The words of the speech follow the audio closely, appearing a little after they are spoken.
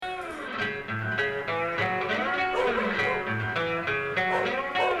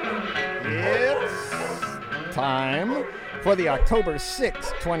time for the October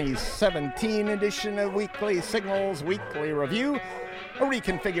 6, 2017 edition of Weekly Signals Weekly Review, a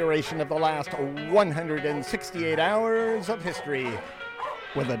reconfiguration of the last 168 hours of history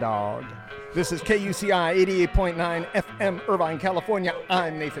with a dog. This is KUCI 88.9 FM, Irvine, California.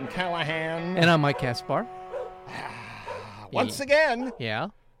 I'm Nathan Callahan. And I'm Mike Caspar. Once again, Yeah?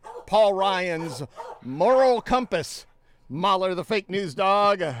 Paul Ryan's moral compass. Mahler the fake news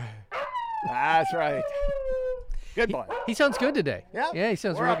dog. That's right. Good boy. He sounds good today. Yeah, Yeah, he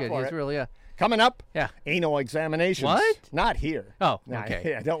sounds we're real up good. for He's it. really, Coming up, Yeah. anal examinations. What? Not here. Oh, No, okay.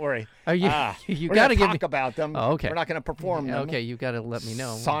 Yeah, don't worry. Oh, you We're got to gonna give talk me. about them. Oh, okay. We're not going to perform them. Okay, you got to let me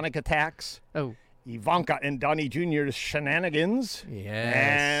know. Sonic attacks, Oh, Ivanka and Donnie Jr.'s shenanigans, yes.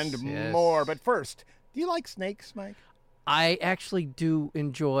 and yes. more. But first, do you like snakes, Mike? I actually do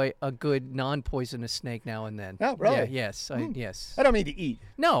enjoy a good non-poisonous snake now and then. Oh, really? Yeah, yes. Yes. I don't mean to eat.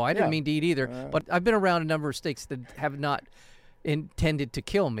 No, I didn't Yeah. mean to eat either. But I've been around a number of snakes that have not intended to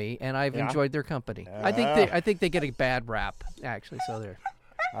kill me, and I've Yeah. enjoyed their company. I think they get a bad rap, actually. So there.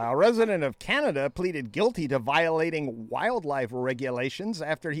 A resident of Canada pleaded guilty to violating wildlife regulations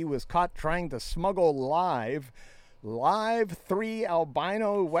after he was caught trying to smuggle live 3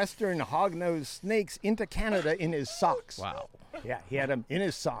 albino western hognose snakes into Canada in his socks. Wow. Yeah, he had them in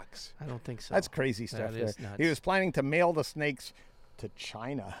his socks. I don't think so. That's crazy stuff That there. is nuts. He was planning to mail the snakes to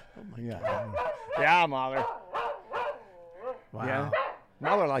China. Oh my God. Yeah, Mahler. Wow. Yeah.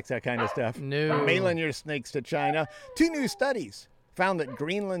 Mahler likes that kind of stuff. No. Mailing your snakes to China. 2 new studies found that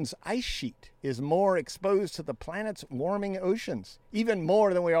Greenland's ice sheet is more exposed to the planet's warming oceans, even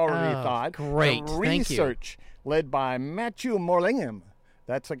more than we already Oh, thought. great. The Thank you. research led by Matthew Morlingham.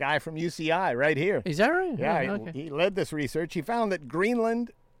 That's a guy from UCI right here. Is that right? Yeah, Oh, okay. he led this research. He found that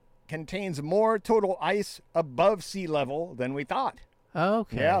Greenland contains more total ice above sea level than we thought.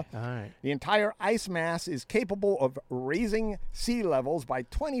 Okay. Yeah. All right. The entire ice mass is capable of raising sea levels by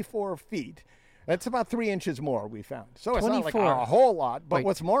 24 feet. That's about 3 inches more, we found. So it's not like 24. a whole lot. But Wait.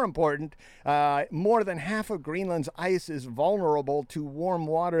 what's more important, more than half of Greenland's ice is vulnerable to warm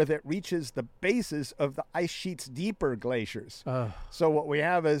water that reaches the bases of the ice sheet's deeper glaciers. So what we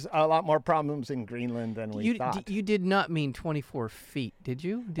have is a lot more problems in Greenland than we thought. You did not mean 24 feet, did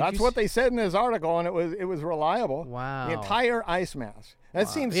you? That's what they said in this article, and it was reliable. Wow. The entire ice mass. That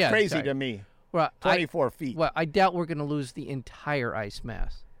seems Yeah, crazy sorry. to me. Well, 24 feet. Well, I doubt we're going to lose the entire ice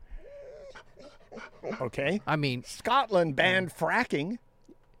mass. Okay. I mean, Scotland banned fracking.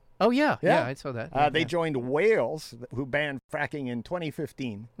 oh yeah, Yeah. I saw that. They Yeah. joined Wales, who banned fracking in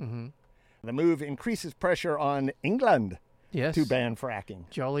 2015. Mm-hmm. The move increases pressure on England Yes. to ban fracking.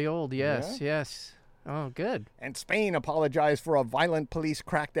 Jolly old. Yes. Yes. Oh, good. And Spain apologized for a violent police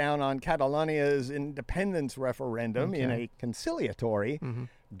crackdown on Catalonia's independence referendum in a conciliatory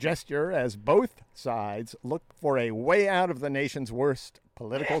gesture as both sides look for a way out of the nation's worst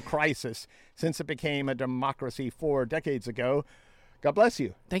political crisis since it became a democracy 4 decades ago. God bless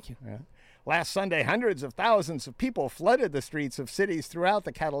you. Thank you. Last Sunday, hundreds of thousands of people flooded the streets of cities throughout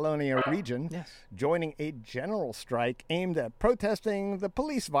the Catalonia region, Yes. joining a general strike aimed at protesting the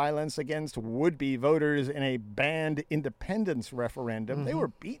police violence against would-be voters in a banned independence referendum. They were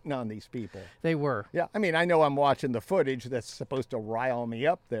beating on these people. They were. Yeah, I mean, I know I'm watching the footage that's supposed to rile me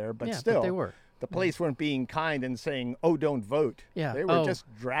up there, but Yeah, still. but they were. The police weren't being kind and saying, oh, don't vote. Yeah. They were Oh. just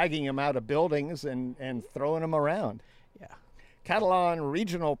dragging them out of buildings and throwing them around. Yeah. Catalan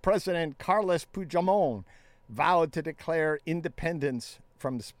Regional President Carles Puigdemont vowed to declare independence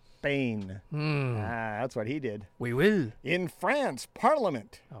from Spain. That's what he did. We will. In France,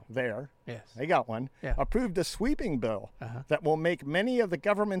 Parliament there, Yes. they got one, Yeah. approved a sweeping bill that will make many of the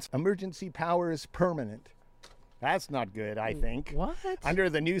government's emergency powers permanent. That's not good, I think. What? Under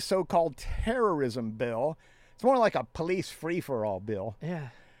the new so-called terrorism bill, it's more like a police free-for-all bill. Yeah.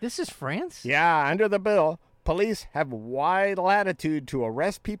 This is France? Yeah, under the bill, police have wide latitude to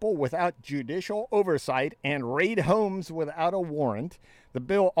arrest people without judicial oversight and raid homes without a warrant. The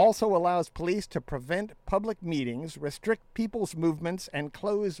bill also allows police to prevent public meetings, restrict people's movements, and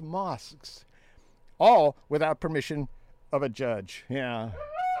close mosques, all without permission of a judge. Yeah.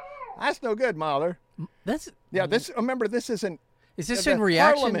 That's no good, Mahler. That's Yeah, remember, this isn't. Is this the in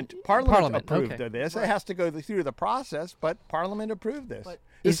reaction? Parliament approved okay. of this. It has to go through the process, but Parliament approved this. But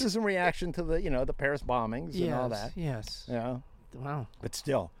This is- is in reaction to the Paris bombings and all that. Yes. Yeah, Wow. but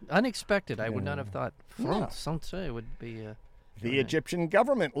still. Unexpected. I would not have thought No. France would be. The Egyptian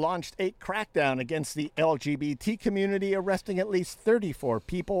government launched a crackdown against the LGBT community, arresting at least 34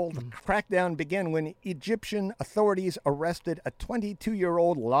 people. The crackdown began when Egyptian authorities arrested a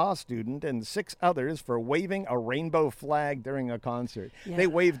 22-year-old law student and 6 others for waving a rainbow flag during a concert. Yeah. They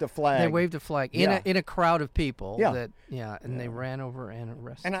waved a flag. They waved a flag in a crowd of people. Yeah. They ran over and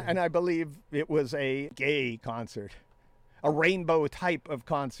arrested. And I believe it was a gay concert, a rainbow type of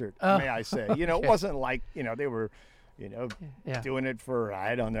concert, may I say. You know, it wasn't like, they were, doing it for,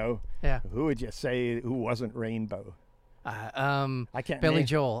 I don't know. Yeah. Who would you say who wasn't rainbow? I can't Billy name.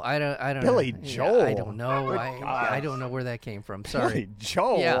 Joel. I don't Billy know. Joel? Yeah, I don't know. Good I don't know where that came from. Sorry. Billy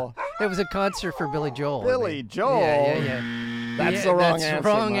Joel? Yeah. It was a concert for Billy Joel. Billy Joel? Yeah. That's the wrong answer. That's the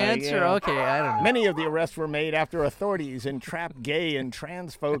wrong Mike. answer. Yeah. Okay, I don't know. Many of the arrests were made after authorities entrapped gay and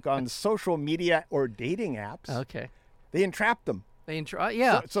trans folk on social media or dating apps. Okay. They entrapped them.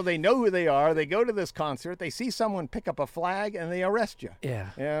 Yeah. So they know who they are. They go to this concert. They see someone pick up a flag, and they arrest you.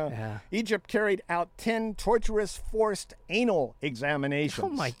 Yeah. Egypt carried out 10 torturous forced anal examinations. Oh,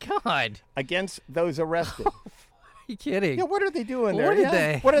 my God. Against those arrested. Are you kidding? Yeah, what are they doing there? What are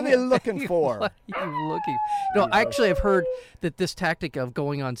they? What are they looking for? What are you looking? No, actually, I've heard that this tactic of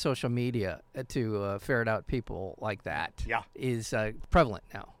going on social media to ferret out people like that is prevalent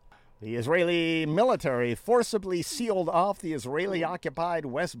now. The Israeli military forcibly sealed off the Israeli-occupied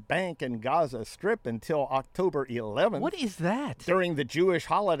West Bank and Gaza Strip until October 11th. What is that? During the Jewish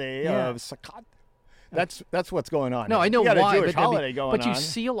holiday of Sukkot. That's what's going on. No, I know you got why. a Jewish holiday going but you on.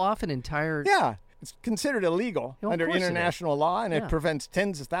 seal off an entire... Yeah. It's considered illegal under course it is. international law, and it prevents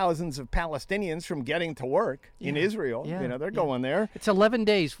tens of thousands of Palestinians from getting to work in Israel. Yeah. They're going there. It's 11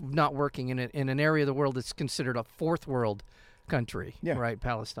 days not working in an area of the world that's considered a fourth world country, right?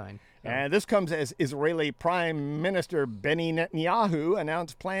 Palestine. And this comes as Israeli Prime Minister Benny Netanyahu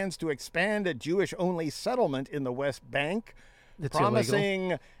announced plans to expand a Jewish-only settlement in the West Bank, That's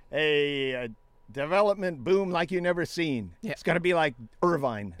promising illegal. a development boom like you've never seen. Yeah. It's going to be like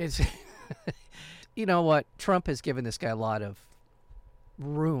Irvine. It's, you know what? Trump has given this guy a lot of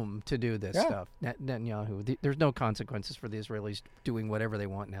room to do this stuff. Netanyahu. There's no consequences for the Israelis doing whatever they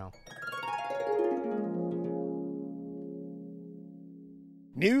want now.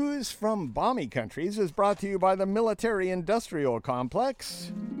 News from Balmy Countries is brought to you by the military-industrial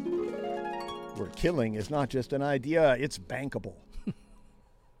complex, where killing is not just an idea, it's bankable.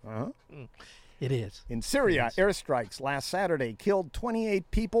 It is. In Syria, airstrikes last Saturday killed 28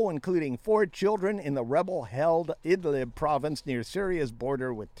 people, including 4 children, in the rebel-held Idlib province near Syria's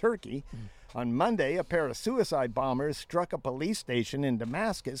border with Turkey. On Monday, a pair of suicide bombers struck a police station in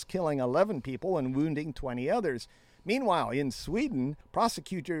Damascus, killing 11 people and wounding 20 others. Meanwhile, in Sweden,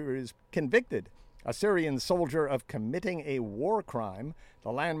 prosecutors convicted a Syrian soldier of committing a war crime.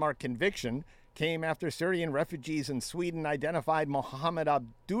 The landmark conviction came after Syrian refugees in Sweden identified Mohammed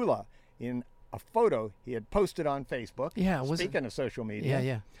Abdullah in a photo he had posted on Facebook. Yeah, speaking of social media.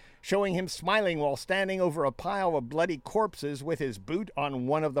 Yeah. Showing him smiling while standing over a pile of bloody corpses with his boot on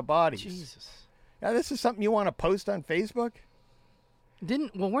one of the bodies. Jesus. Now, this is something you want to post on Facebook?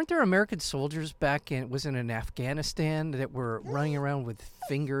 Weren't there American soldiers back in Afghanistan that were running around with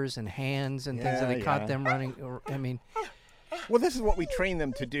fingers and hands and things, and they caught them running? Well, this is what we train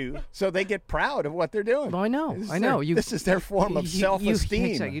them to do, so they get proud of what they're doing. Well, I know. This is their form of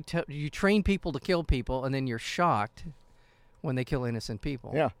self-esteem. You train people to kill people, and then you're shocked when they kill innocent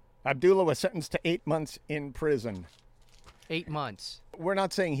people. Yeah. Abdullah was sentenced to 8 months in prison. 8 months. We're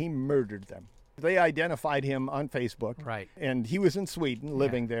not saying he murdered them. They identified him on Facebook. Right. And he was in Sweden,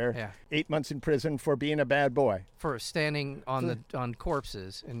 living there. Yeah. 8 months in prison for being a bad boy. For standing on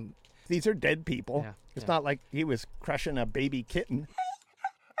corpses. And these are dead people. Yeah. It's not like he was crushing a baby kitten.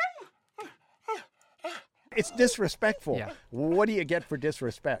 It's disrespectful. Yeah. What do you get for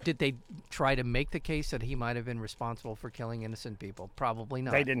disrespect? Did they try to make the case that he might have been responsible for killing innocent people? Probably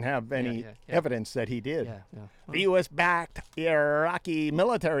not. They didn't have any evidence that he did. Yeah. The U.S.-backed Iraqi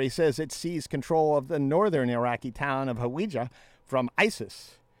military says it seized control of the northern Iraqi town of Hawija from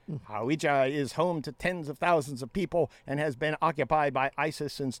ISIS. Hawija is home to tens of thousands of people and has been occupied by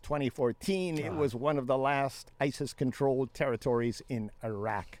ISIS since 2014. It was one of the last ISIS-controlled territories in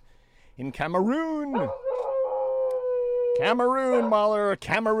Iraq. In Cameroon... Mahler,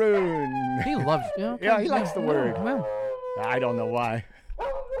 Cameroon. He loves... Yeah, he likes the word. Well, I don't know why.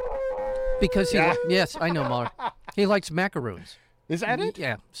 because he... Yes, I know, Mahler. He likes macaroons. Is that it?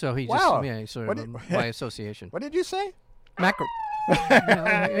 Yeah, so he Wow. just... sort of by association. What did you say? Macaroon.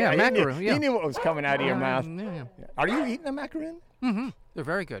 Macaroon, He knew what was coming out of your mouth. Yeah. Are you eating a macaroon? Mm-hmm. They're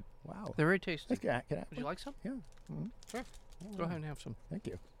very good. Wow. They're very tasty. Can I Would you like some? Yeah. Sure. Go ahead and have some. Thank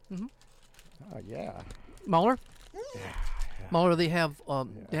you. Mm-hmm. Oh, yeah. Mahler? Mahler, they have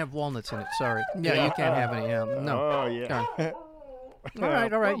walnuts in it. Sorry. Yeah, you can't have any. No. Oh, yeah.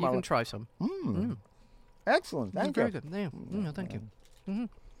 All right. You can try some. Excellent. Thank you. Very good. Yeah, thank you.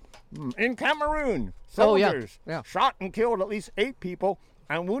 In Cameroon, Oh, yeah. soldiers Yeah. shot and killed at least 8 people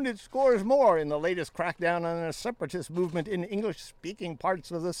and wounded scores more in the latest crackdown on a separatist movement in English-speaking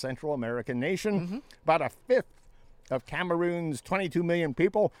parts of the Central American nation. About a fifth of Cameroon's 22 million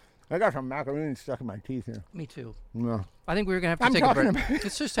people. I got some macaroons stuck in my teeth here. Me too. No. I think we're going to have to take a break.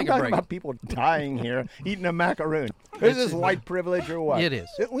 Let's just take I'm a talking break. about people dying here eating a macaroon. Is this white privilege or what? It is.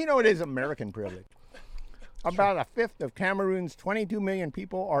 We know it is American privilege. About a fifth of Cameroon's 22 million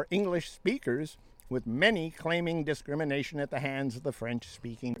people are English speakers, with many claiming discrimination at the hands of the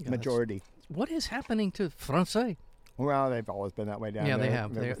French-speaking majority. What is happening to Francais? Well, they've always been that way down Yeah, there. they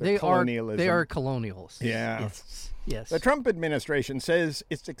have. They colonialism. They are colonialists. Yeah. Yes. The Trump administration says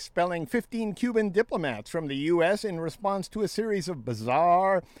it's expelling 15 Cuban diplomats from the U.S. in response to a series of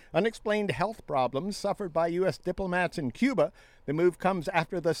bizarre, unexplained health problems suffered by U.S. diplomats in Cuba. The move comes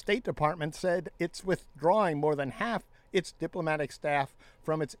after the State Department said it's withdrawing more than half its diplomatic staff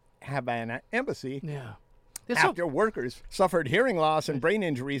from its Havana embassy. Yeah. After workers suffered hearing loss and brain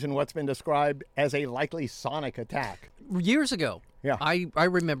injuries in what's been described as a likely sonic attack. Years ago, Yeah. I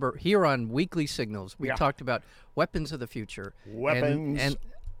remember here on Weekly Signals, we talked about weapons of the future. Weapons and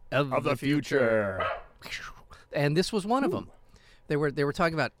of the future. And this was one of them. They were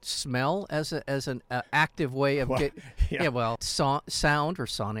talking about smell as an active way of sound or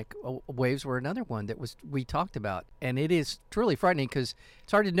sonic waves were another one that we talked about, and it is truly frightening because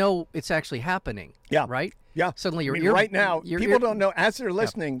it's hard to know it's actually happening. Yeah. Right. Yeah. Suddenly your I mean, ear right now, your people ear- don't know as they're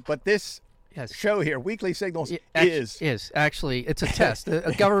listening, but this Yes. show here, Weekly Signals, is actually it's a test,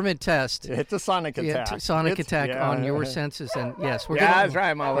 a government test. It's a sonic attack. Sonic It's- attack yeah. on your senses, and yes, we're Yeah, getting, that's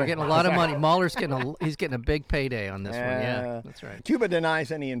right, Mahler. We're getting a lot of money. Mahler's he's getting a big payday on this one. Yeah, that's right. Cuba denies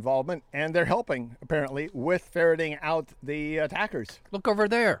any involvement, and they're helping, apparently, with ferreting out the attackers. Look over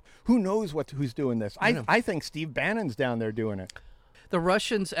there. Who knows who's doing this? know. I think Steve Bannon's down there doing it. The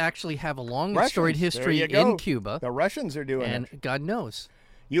Russians actually have a long Russians, storied there history you go. in Cuba, The Russians are doing and it. God knows.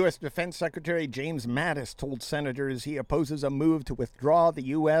 U.S. Defense Secretary James Mattis told senators he opposes a move to withdraw the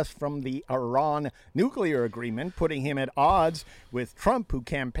U.S. from the Iran nuclear agreement, putting him at odds with Trump, who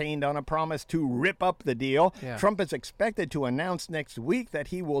campaigned on a promise to rip up the deal. Yeah. Trump is expected to announce next week that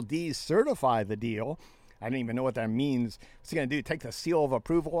he will decertify the deal. I don't even know what that means. What's he going to do? Take the seal of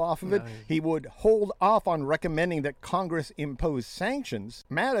approval off of it? He would hold off on recommending that Congress impose sanctions.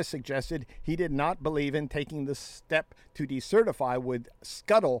 Mattis suggested he did not believe in taking the step to decertify would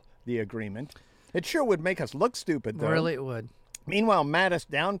scuttle the agreement. It sure would make us look stupid, though. Really, it would. Meanwhile, Mattis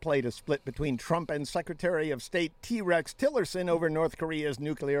downplayed a split between Trump and Secretary of State T. Rex Tillerson over North Korea's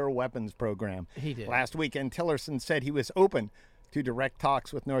nuclear weapons program. He did. Last weekend, Tillerson said he was open to direct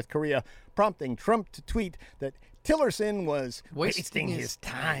talks with North Korea, prompting Trump to tweet that Tillerson was wasting his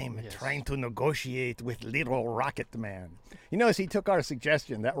time trying to negotiate with little Rocket Man. You notice he took our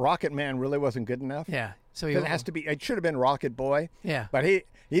suggestion that Rocket Man really wasn't good enough? Yeah. So It has to be. It should have been Rocket Boy. Yeah. But he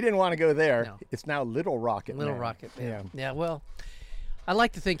didn't want to go there. No. It's now Little Rocket Little Man. Rocket. Yeah. Yeah. Well, I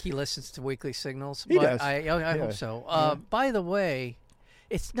like to think he listens to Weekly Signals. He but does. I Yeah. hope so. By the way,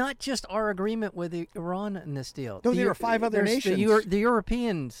 it's not just our agreement with Iran in this deal. No, there are 5 other There's nations. The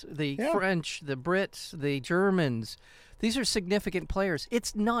Europeans, the Yeah. French, the Brits, the Germans. These are significant players.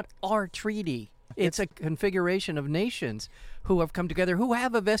 It's not our treaty. It's a configuration of nations who have come together who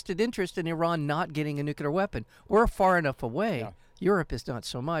have a vested interest in Iran not getting a nuclear weapon. We're far enough away. Yeah. Europe is not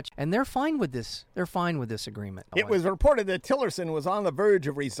so much, and they're fine with this. They're fine with this agreement. It was reported that Tillerson was on the verge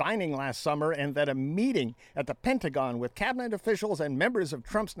of resigning last summer and that a meeting at the Pentagon with cabinet officials and members of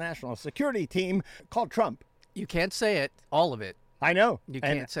Trump's national security team called Trump. You can't say it, all of it. I know. You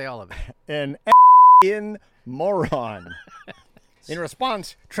can't say all of it. An in moron. In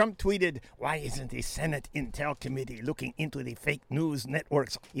response, Trump tweeted, "Why isn't the Senate Intel Committee looking into the fake news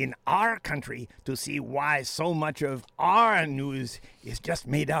networks in our country to see why so much of our news is just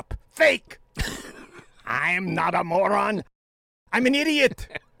made up? Fake! I am not a moron. I'm an idiot."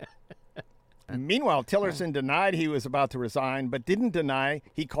 Meanwhile, Tillerson denied he was about to resign, but didn't deny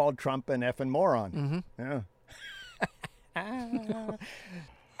he called Trump an effing moron. Yeah.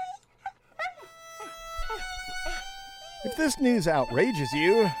 If this news outrages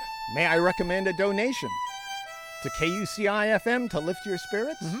you, may I recommend a donation to KUCI-FM to lift your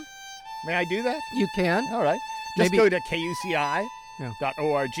spirits? May I do that? You can. All right. Just Maybe- go to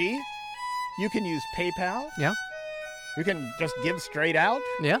KUCI.org. You can use PayPal. Yeah. You can just give straight out.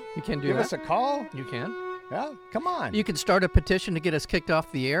 Yeah, you can do Give that. us a call. You can. Yeah, come on. You can start a petition to get us kicked off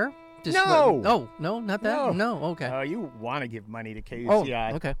the air. No! No, not that? No, okay. You want to give money to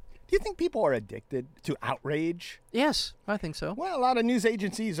KUCI. Oh, okay. Do you think people are addicted to outrage? Yes, I think so. Well, a lot of news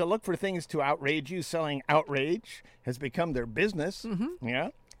agencies look for things to outrage you. Selling outrage has become their business. Mm-hmm. Yeah.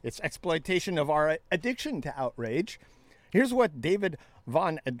 It's exploitation of our addiction to outrage. Here's what David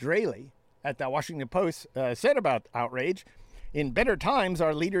Von Drehle at the Washington Post said about outrage. In better times,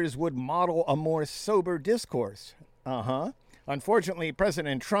 our leaders would model a more sober discourse. Unfortunately,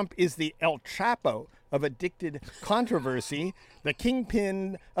 President Trump is the El Chapo of addicted controversy, the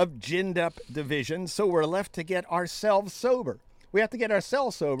kingpin of ginned-up division, so we're left to get ourselves sober. We have to get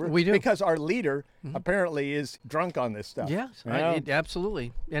ourselves sober. We do. Because our leader apparently is drunk on this stuff. Yes,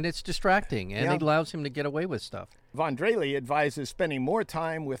 absolutely. And it's distracting, and it allows him to get away with stuff. Von Drehle advises spending more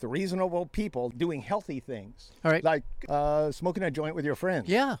time with reasonable people doing healthy things. All right. Like smoking a joint with your friends.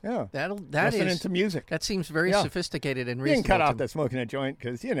 Yeah. Listening to music. That seems very sophisticated and You reasonable. can cut out the smoking a joint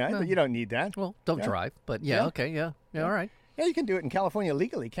because, you don't need that. Well, don't drive, but okay, yeah, all right. Yeah, you can do it in California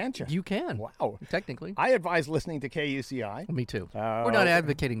legally, can't you? You can. Wow. Technically. I advise listening to KUCI. Me too. We're not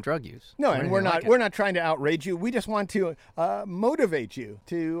advocating drug use. No, and we're not trying to outrage you. We just want to motivate you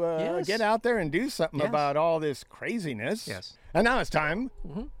to get out there and do something about all this craziness. Yes. And now it's time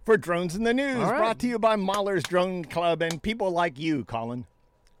for Drones in the News, brought to you by Mahler's Drone Club and people like you, Colin.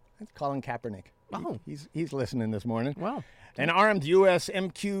 That's Colin Kaepernick. Oh. He's listening this morning. Wow. An armed U.S.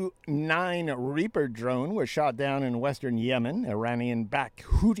 MQ-9 Reaper drone was shot down in western Yemen. Iranian-backed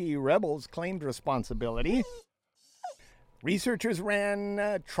Houthi rebels claimed responsibility. Researchers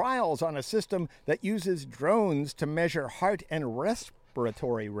ran trials on a system that uses drones to measure heart and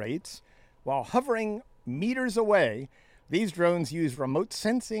respiratory rates. While hovering meters away, these drones use remote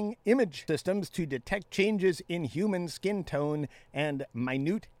sensing image systems to detect changes in human skin tone and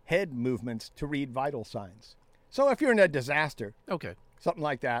minute head movements to read vital signs. So if you're in a disaster, something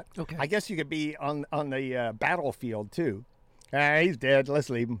like that, I guess you could be on the battlefield too. He's dead. Let's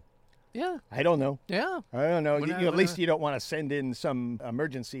leave him. Yeah. I don't know. Yeah. I don't know. At least you don't want to send in some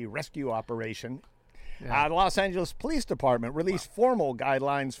emergency rescue operation. Yeah. The Los Angeles Police Department released formal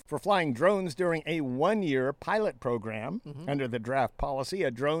guidelines for flying drones during a one-year pilot program. Under the draft policy,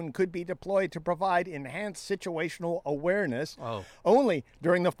 a drone could be deployed to provide enhanced situational awareness only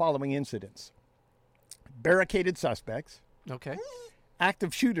during the following incidents: barricaded suspects,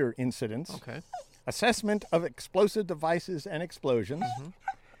 active shooter incidents, assessment of explosive devices and explosions,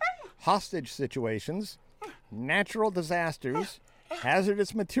 hostage situations, natural disasters,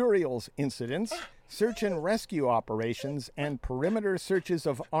 hazardous materials incidents, search and rescue operations, and perimeter searches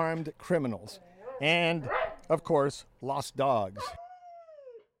of armed criminals, and, of course, lost dogs.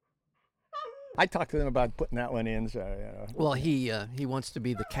 I talked to them about putting that one in. So, Well, he wants to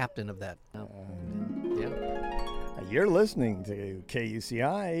be the captain of that. You're listening to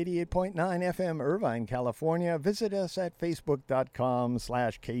KUCI 88.9 FM, Irvine, California. Visit us at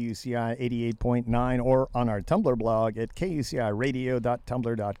facebook.com/KUCI 88.9 or on our Tumblr blog at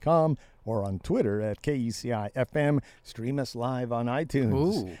kuciradio.tumblr.com or on Twitter at KUCI FM. Stream us live on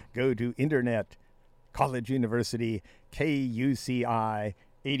iTunes. Ooh. Go to Internet College University KUCI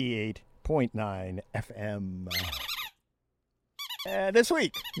 88.9 FM. This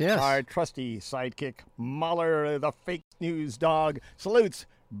week, our trusty sidekick, Mahler, the fake news dog, salutes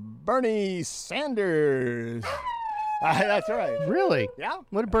Bernie Sanders. That's right. Really? Yeah.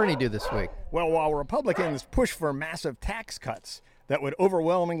 What did Bernie do this week? Well, while Republicans push for massive tax cuts that would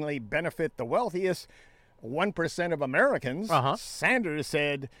overwhelmingly benefit the wealthiest 1% of Americans, Sanders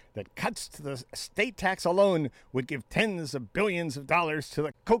said that cuts to the state tax alone would give tens of billions of dollars to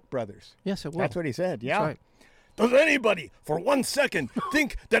the Koch brothers. Yes, it will. That's what he said, yeah. That's right. Does anybody, for 1 second,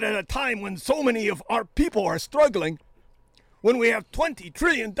 think that at a time when so many of our people are struggling, when we have $20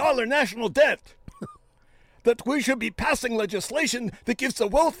 trillion national debt, that we should be passing legislation that gives the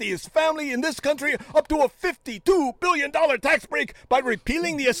wealthiest family in this country up to a $52 billion tax break by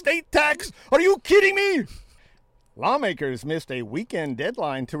repealing the estate tax? Are you kidding me? Lawmakers missed a weekend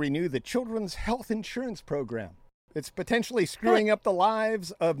deadline to renew the Children's Health Insurance Program. It's potentially screwing up the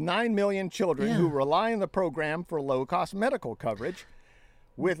lives of 9 million children who rely on the program for low-cost medical coverage.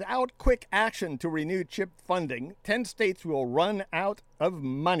 Without quick action to renew CHIP funding, 10 states will run out of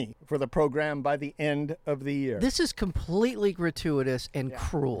money for the program by the end of the year. This is completely gratuitous and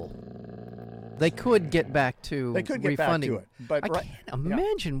cruel. They could get back to refunding. Back to it. But I can't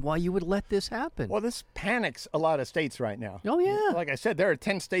imagine why you would let this happen. Well, this panics a lot of states right now. Oh, yeah. Like I said, there are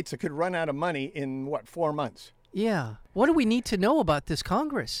 10 states that could run out of money in, 4 months? Yeah. What do we need to know about this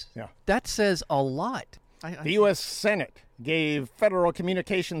Congress? Yeah. That says a lot. The U.S. Senate gave Federal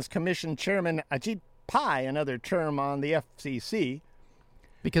Communications Commission Chairman Ajit Pai another term on the FCC.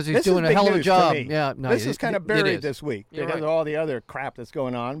 Because he's This doing is a hell of a big news to job. me. Yeah, no, this is kind of buried this week You're because right. of all the other crap that's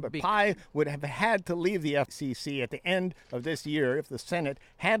going on. But Pai would have had to leave the FCC at the end of this year if the Senate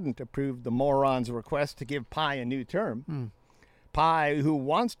hadn't approved the moron's request to give Pai a new term. Pai, who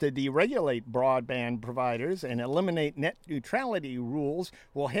wants to deregulate broadband providers and eliminate net neutrality rules,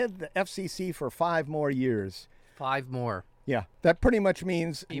 will head the FCC for 5 more years. 5 more. Yeah, that pretty much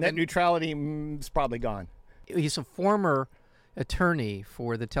means net neutrality is probably gone. He's a former attorney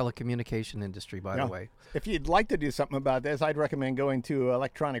for the telecommunication industry, by the way. If you'd like to do something about this, I'd recommend going to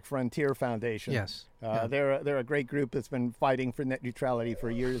Electronic Frontier Foundation. Yes. They're a great group that's been fighting for net neutrality for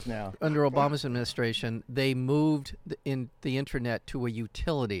years now. Under Obama's administration, they moved the internet to a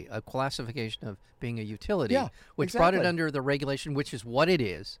utility, a classification of being a utility, which brought it under the regulation, which is what it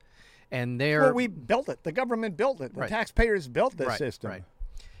is. And well, we built it. The government built it. The taxpayers built this system. Right.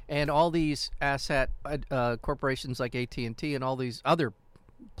 And all these asset corporations like AT&T and all these other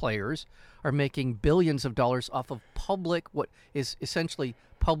players are making billions of dollars off of what is essentially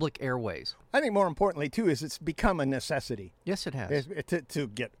public airways. I think more importantly, too, is it's become a necessity. Yes, it has. To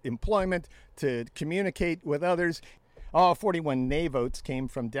get employment, to communicate with others. All 41 nay votes came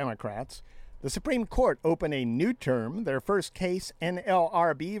from Democrats. The Supreme Court opened a new term. Their first case,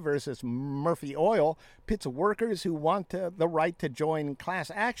 NLRB versus Murphy Oil, pits workers who want the right to join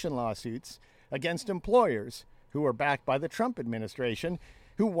class action lawsuits against employers who are backed by the Trump administration,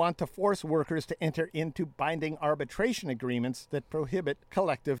 who want to force workers to enter into binding arbitration agreements that prohibit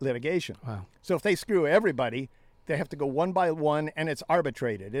collective litigation. Wow. So if they screw everybody, they have to go one by one, and it's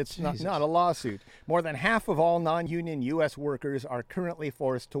arbitrated. It's not a lawsuit. More than half of all non-union U.S. workers are currently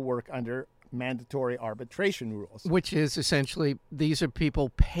forced to work under mandatory arbitration rules. Which is essentially, these are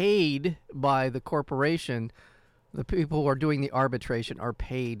people paid by the corporation. The people who are doing the arbitration are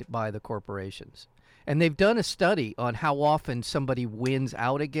paid by the corporations. And they've done a study on how often somebody wins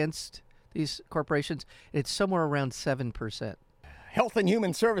out against these corporations. It's somewhere around 7%. Health and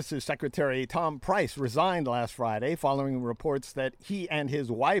Human Services Secretary Tom Price resigned last Friday following reports that he and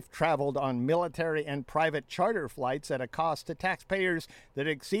his wife traveled on military and private charter flights at a cost to taxpayers that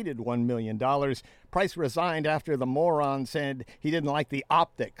exceeded $1 million. Price resigned after the moron said he didn't like the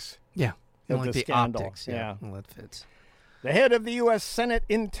optics of the scandal. Optics, yeah. Well, that fits. The head of the U.S. Senate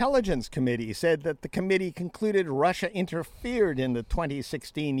Intelligence Committee said that the committee concluded Russia interfered in the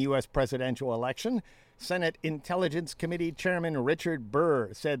 2016 U.S. presidential election. Senate Intelligence Committee Chairman Richard Burr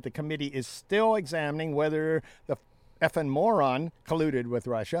said the committee is still examining whether the effing moron colluded with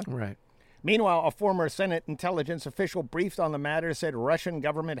Russia. Right. Meanwhile, a former Senate intelligence official briefed on the matter said Russian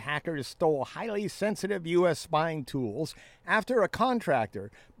government hackers stole highly sensitive U.S. spying tools after a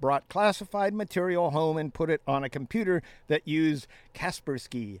contractor brought classified material home and put it on a computer that used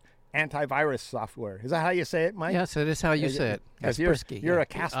Kaspersky antivirus software. Is that how you say it, Mike? Yes, it is how you say it. Kaspersky. You're a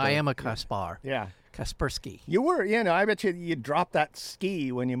Kasper. I am a Kaspar. Yeah. Kaspersky. You were, I bet you dropped that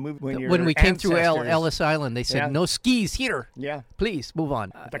ski when you moved. When we came through Ellis Island, they said, no skis here. Yeah. Please, move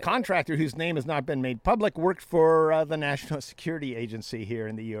on. The contractor, whose name has not been made public, worked for the National Security Agency here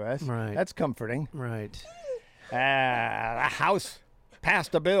in the U.S. Right. That's comforting. Right. The House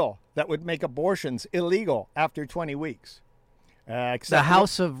passed a bill that would make abortions illegal after 20 weeks. The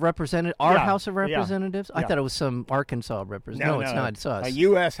House of Representatives, House of Representatives? Yeah. I thought it was some Arkansas representative. No, it's not. It's us. A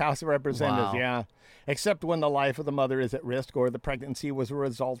U.S. House of Representatives, Wow. yeah. Except when the life of the mother is at risk or the pregnancy was a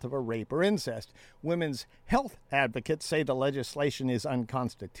result of a rape or incest. Women's health advocates say the legislation is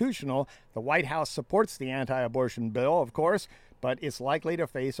unconstitutional. The White House supports the anti-abortion bill, of course, but it's likely to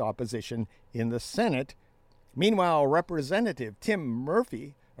face opposition in the Senate. Meanwhile, Representative Tim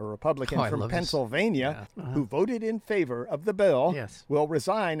Murphy, a Republican from Pennsylvania, who voted in favor of the bill, will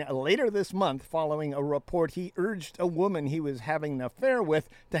resign later this month following a report he urged a woman he was having an affair with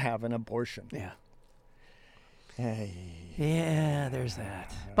to have an abortion. Yeah. Hey. Yeah, there's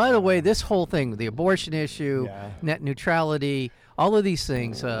that. By the way, this whole thing, the abortion issue, net neutrality, all of these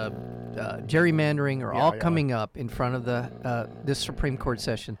things, gerrymandering are all coming up in front of this Supreme Court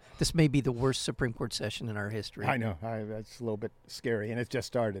session. This may be the worst Supreme Court session in our history. I know. That's a little bit scary, and it just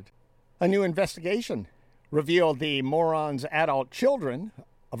started. A new investigation revealed the moron's adult children,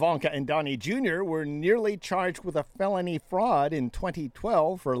 Ivanka and Donnie Jr., were nearly charged with a felony fraud in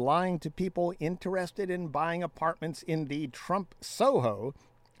 2012 for lying to people interested in buying apartments in the Trump Soho,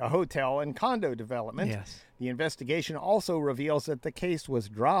 a hotel and condo development. Yes. The investigation also reveals that the case was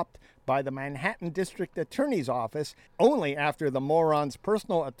dropped by the Manhattan District Attorney's Office only after the moron's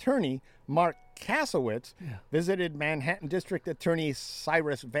personal attorney, Mark Kasowitz, visited Manhattan District Attorney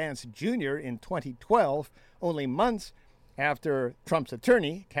Cyrus Vance Jr. in 2012, only months after Trump's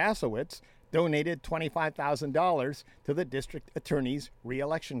attorney, Kasowitz, donated $25,000 to the district attorney's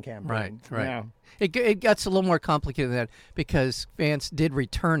re-election campaign. Right. Yeah. It gets a little more complicated than that because Vance did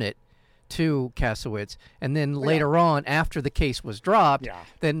return it to Kasowitz, and then later on, after the case was dropped,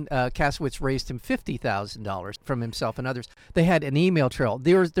 then Kasowitz raised him $50,000 from himself and others. They had an email trail.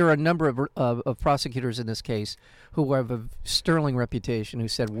 There are a number of prosecutors in this case who have a sterling reputation who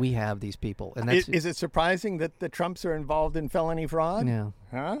said, we have these people. And that's Is it surprising that the Trumps are involved in felony fraud? Yeah.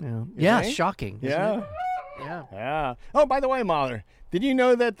 Huh? Yeah, shocking. Yeah. Isn't it? Yeah. Yeah. Oh, by the way, Mahler, did you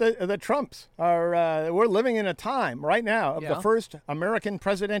know that the Trumps are, we're living in a time right now of the first American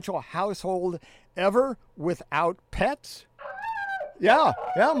presidential household ever without pets? Yeah,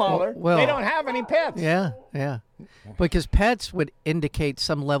 Mahler. Well, they don't have any pets. Yeah. Because pets would indicate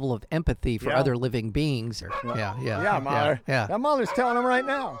some level of empathy for other living beings. Yeah, Mahler. Yeah. Now, Mahler's telling them right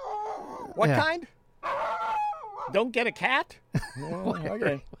now. What kind? Don't get a cat?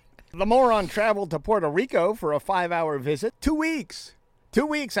 Okay. The moron traveled to Puerto Rico for a 5-hour visit. 2 weeks. 2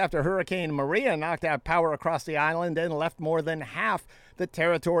 weeks after Hurricane Maria knocked out power across the island and left more than half the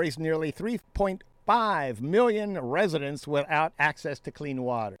territory's nearly 3.5 million residents without access to clean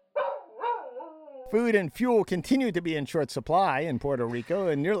water. Food and fuel continue to be in short supply in Puerto Rico,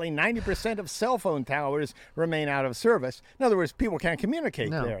 and nearly 90% of cell phone towers remain out of service. In other words, people can't communicate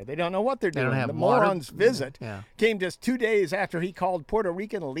there. They don't know what they're doing. Don't have the water. moron's visit came just 2 days after he called Puerto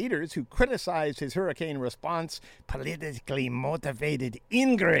Rican leaders who criticized his hurricane response politically motivated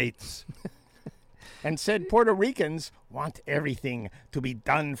ingrates and said Puerto Ricans want everything to be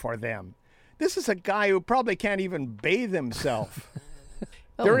done for them. This is a guy who probably can't even bathe himself.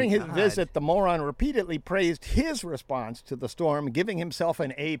 During his visit, the moron repeatedly praised his response to the storm, giving himself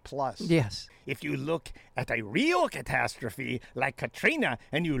an A+. Yes. If you look at a real catastrophe like Katrina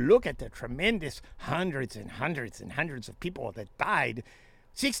and you look at the tremendous hundreds and hundreds and hundreds of people that died,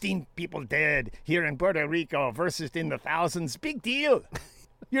 16 people dead here in Puerto Rico versus in the thousands, big deal.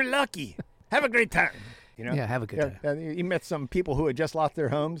 You're lucky. Have a great time. You know? Yeah, have a good time. You met some people who had just lost their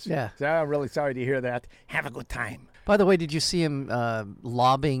homes. Yeah. So I'm really sorry to hear that. Have a good time. By the way, did you see him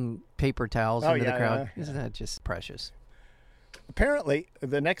lobbing paper towels into the crowd? Yeah. Isn't that just precious? Apparently,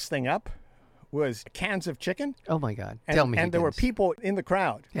 the next thing up was cans of chicken. Oh, my God. Tell me. And there were people in the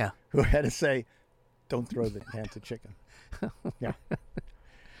crowd who had to say, don't throw the cans of chicken. Yeah.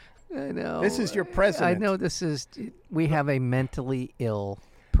 I know. This is your president. I know we have a mentally ill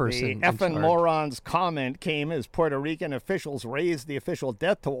person. The effing moron's comment came as Puerto Rican officials raised the official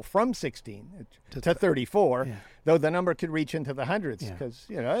death toll from 16 to 34, though the number could reach into the hundreds because,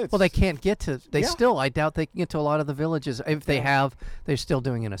 it's... Well, they can't get to... I doubt they can get to a lot of the villages. If they have, they're still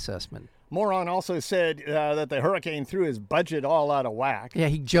doing an assessment. Moron also said that the hurricane threw his budget all out of whack. Yeah,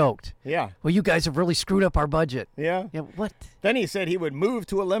 he joked. Yeah. Well, you guys have really screwed up our budget. Yeah. Yeah, what? Then he said he would move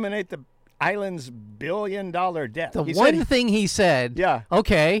to eliminate the island's billion-dollar debt. The one thing he said. Yeah.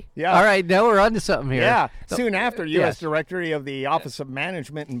 Okay. Yeah. All right, now we're on to something here. Yeah. Soon after, U.S. Director of the Office of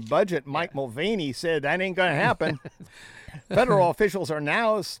Management and Budget, Mike Mulvaney, said that ain't going to happen. Federal officials are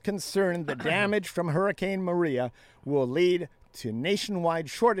now concerned the damage from Hurricane Maria will lead to nationwide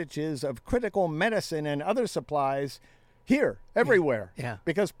shortages of critical medicine and other supplies here, everywhere. Yeah.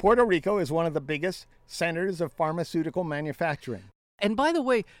 Because Puerto Rico is one of the biggest centers of pharmaceutical manufacturing. And by the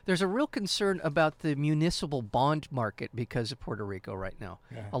way, there's a real concern about the municipal bond market because of Puerto Rico right now.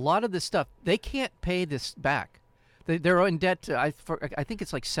 Yeah. A lot of this stuff, they can't pay this back. They're in debt to, I think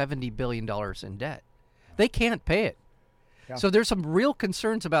it's like $70 billion in debt. They can't pay it. Yeah. So there's some real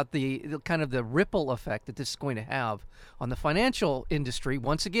concerns about the kind of the ripple effect that this is going to have on the financial industry.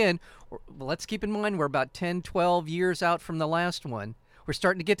 Once again, let's keep in mind we're about 10, 12 years out from the last one. We're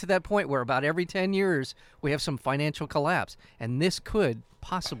starting to get to that point where about every 10 years we have some financial collapse, and this could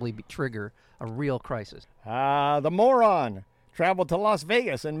possibly trigger a real crisis. The moron traveled to Las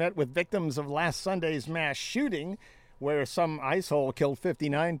Vegas and met with victims of last Sunday's mass shooting where some ice hole killed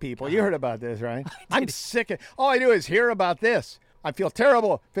 59 people. You heard about this, right? I'm sick. All I do is hear about this. I feel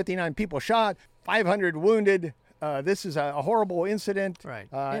terrible. 59 people shot, 500 wounded. This is a horrible incident,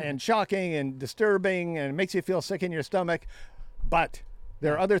 and shocking and disturbing, and it makes you feel sick in your stomach. But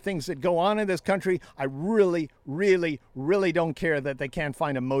there are other things that go on in this country. I really, really, really don't care that they can't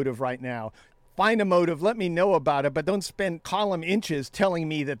find a motive right now. Find a motive. Let me know about it, but don't spend column inches telling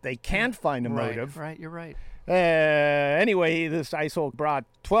me that they can't find a motive. Right, you're right. Anyway, this ice hole brought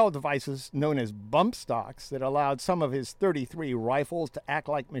 12 devices known as bump stocks that allowed some of his 33 rifles to act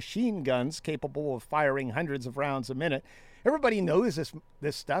like machine guns capable of firing hundreds of rounds a minute. Everybody knows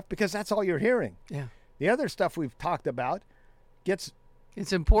this stuff because that's all you're hearing. Yeah. The other stuff we've talked about gets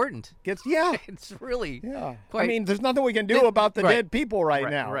It's important. Yeah. It's really I mean, there's nothing we can do about the dead people right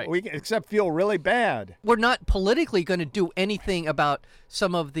now. Right. We can, except feel really bad. We're not politically going to do anything about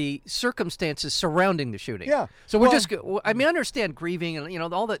some of the circumstances surrounding the shooting. Yeah. So we're just. I mean, I understand grieving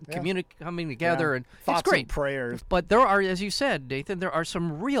and all that coming together and thoughts it's great. and prayers. But there are, as you said, Nathan, there are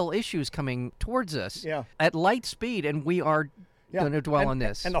some real issues coming towards us at light speed, and we are going to dwell on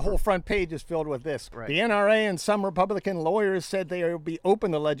this. And the whole front page is filled with this. Right. The NRA and some Republican lawyers said they will be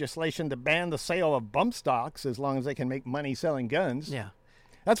open to legislation to ban the sale of bump stocks as long as they can make money selling guns. Yeah.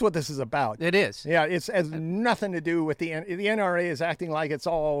 That's what this is about. It is. Yeah, it has nothing to do with the NRA is acting like it's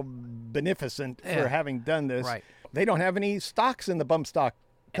all beneficent for having done this. Right. They don't have any stocks in the bump stock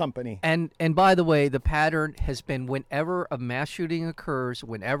company. And by the way, the pattern has been whenever a mass shooting occurs,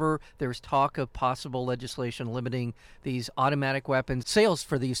 whenever there's talk of possible legislation limiting these automatic weapons, sales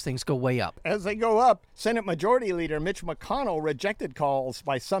for these things go way up. As they go up, Senate Majority Leader Mitch McConnell rejected calls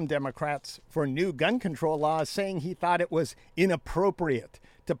by some Democrats for new gun control laws, saying he thought it was inappropriate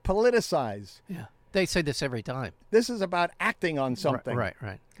to politicize. Yeah. They say this every time. This is about acting on something. Right.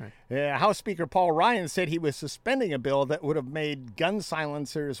 House Speaker Paul Ryan said he was suspending a bill that would have made gun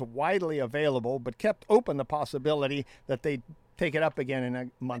silencers widely available, but kept open the possibility that they'd take it up again in a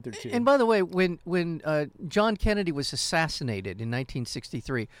month or two. And by the way, when John Kennedy was assassinated in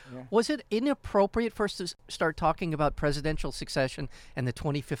 1963, was it inappropriate for us to start talking about presidential succession and the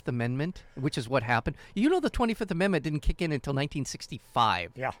 25th Amendment, which is what happened? You know, the 25th Amendment didn't kick in until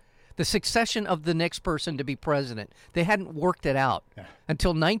 1965. Yeah. The succession of the next person to be president. They hadn't worked it out until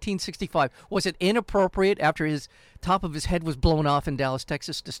 1965. Was it inappropriate after his top of his head was blown off in Dallas,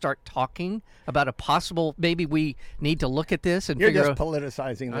 Texas, to start talking about a possible, maybe we need to look at this and figure out? You're just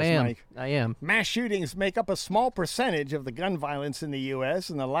politicizing this, Mike. I am. Mass shootings make up a small percentage of the gun violence in the U.S.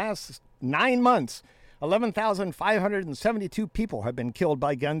 In the last 9 months, 11,572 people have been killed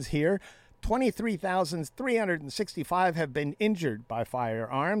by guns here. 23,365 have been injured by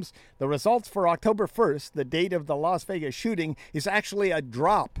firearms. The results for October 1st, the date of the Las Vegas shooting, is actually a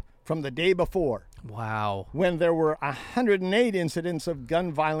drop from the day before. Wow. When there were 108 incidents of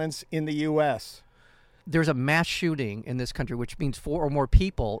gun violence in the U.S. There's a mass shooting in this country, which means 4 or more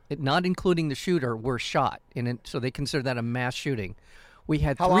people, not including the shooter, were shot. So they consider that a mass shooting. We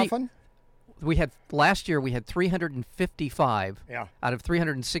had How often? Last year we had 355 out of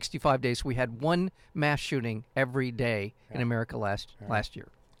 365 days. We had one mass shooting every day in America last year.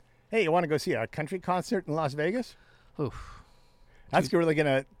 Hey, you want to go see a country concert in Las Vegas? Oof. That's really going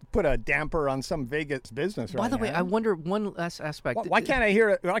to put a damper on some Vegas business right now. By the way, I wonder one last aspect. Why can't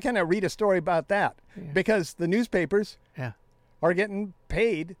I read a story about that? Because the newspapers are getting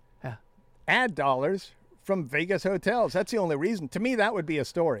paid ad dollars from Vegas hotels. That's the only reason. To me, that would be a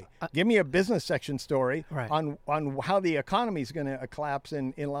story. Give me a business section story on how the economy is going to collapse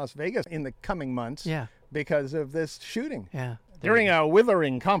in Las Vegas in the coming months because of this shooting. Yeah. During a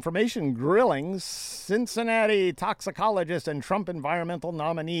withering confirmation grilling, Cincinnati toxicologist and Trump environmental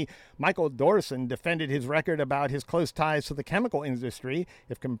nominee Michael Dorson defended his record about his close ties to the chemical industry.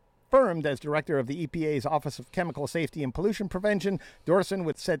 If confirmed as director of the EPA's Office of Chemical Safety and Pollution Prevention, Dorson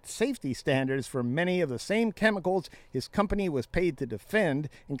would set safety standards for many of the same chemicals his company was paid to defend,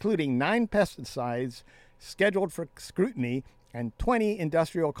 including 9 pesticides scheduled for scrutiny and 20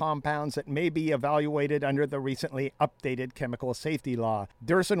 industrial compounds that may be evaluated under the recently updated chemical safety law.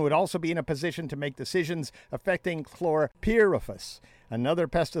 Dorson would also be in a position to make decisions affecting chlorpyrifos, another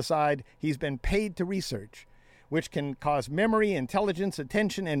pesticide he's been paid to research, which can cause memory, intelligence,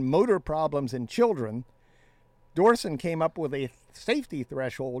 attention, and motor problems in children. Dorson came up with a safety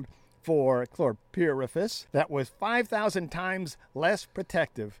threshold for chlorpyrifos that was 5,000 times less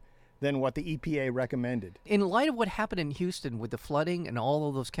protective than what the EPA recommended. In light of what happened in Houston with the flooding and all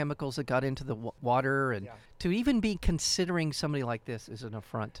of those chemicals that got into the water, and to even be considering somebody like this is an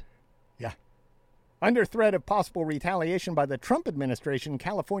affront. Yeah. Under threat of possible retaliation by the Trump administration,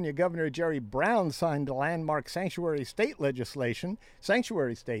 California Governor Jerry Brown signed the landmark sanctuary state legislation,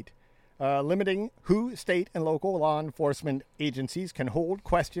 limiting who state and local law enforcement agencies can hold,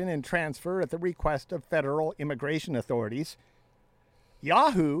 question, and transfer at the request of federal immigration authorities.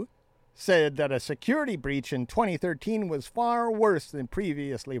 Yahoo said that a security breach in 2013 was far worse than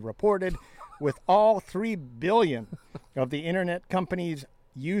previously reported, with all 3 billion of the internet company's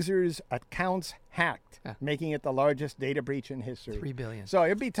users' accounts hacked, making it the largest data breach in history. 3 billion. So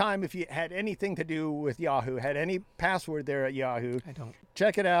it'd be time if you had anything to do with Yahoo, had any password there at Yahoo. I don't.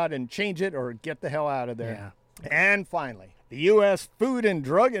 Check it out and change it or get the hell out of there. Yeah. And finally, the U.S. Food and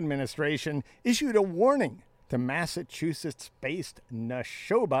Drug Administration issued a warning to Massachusetts-based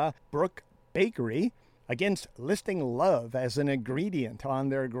Nashoba Brook Bakery, against listing love as an ingredient on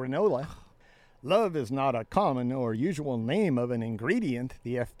their granola. Love is not a common or usual name of an ingredient,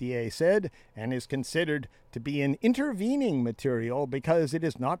 the FDA said, and is considered to be an intervening material because it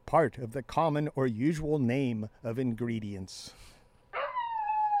is not part of the common or usual name of ingredients.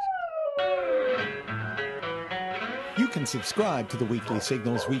 You can subscribe to the Weekly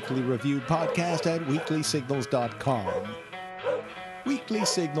Signals Weekly Review podcast at weeklysignals.com.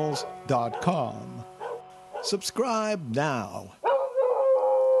 weeklysignals.com. Subscribe now.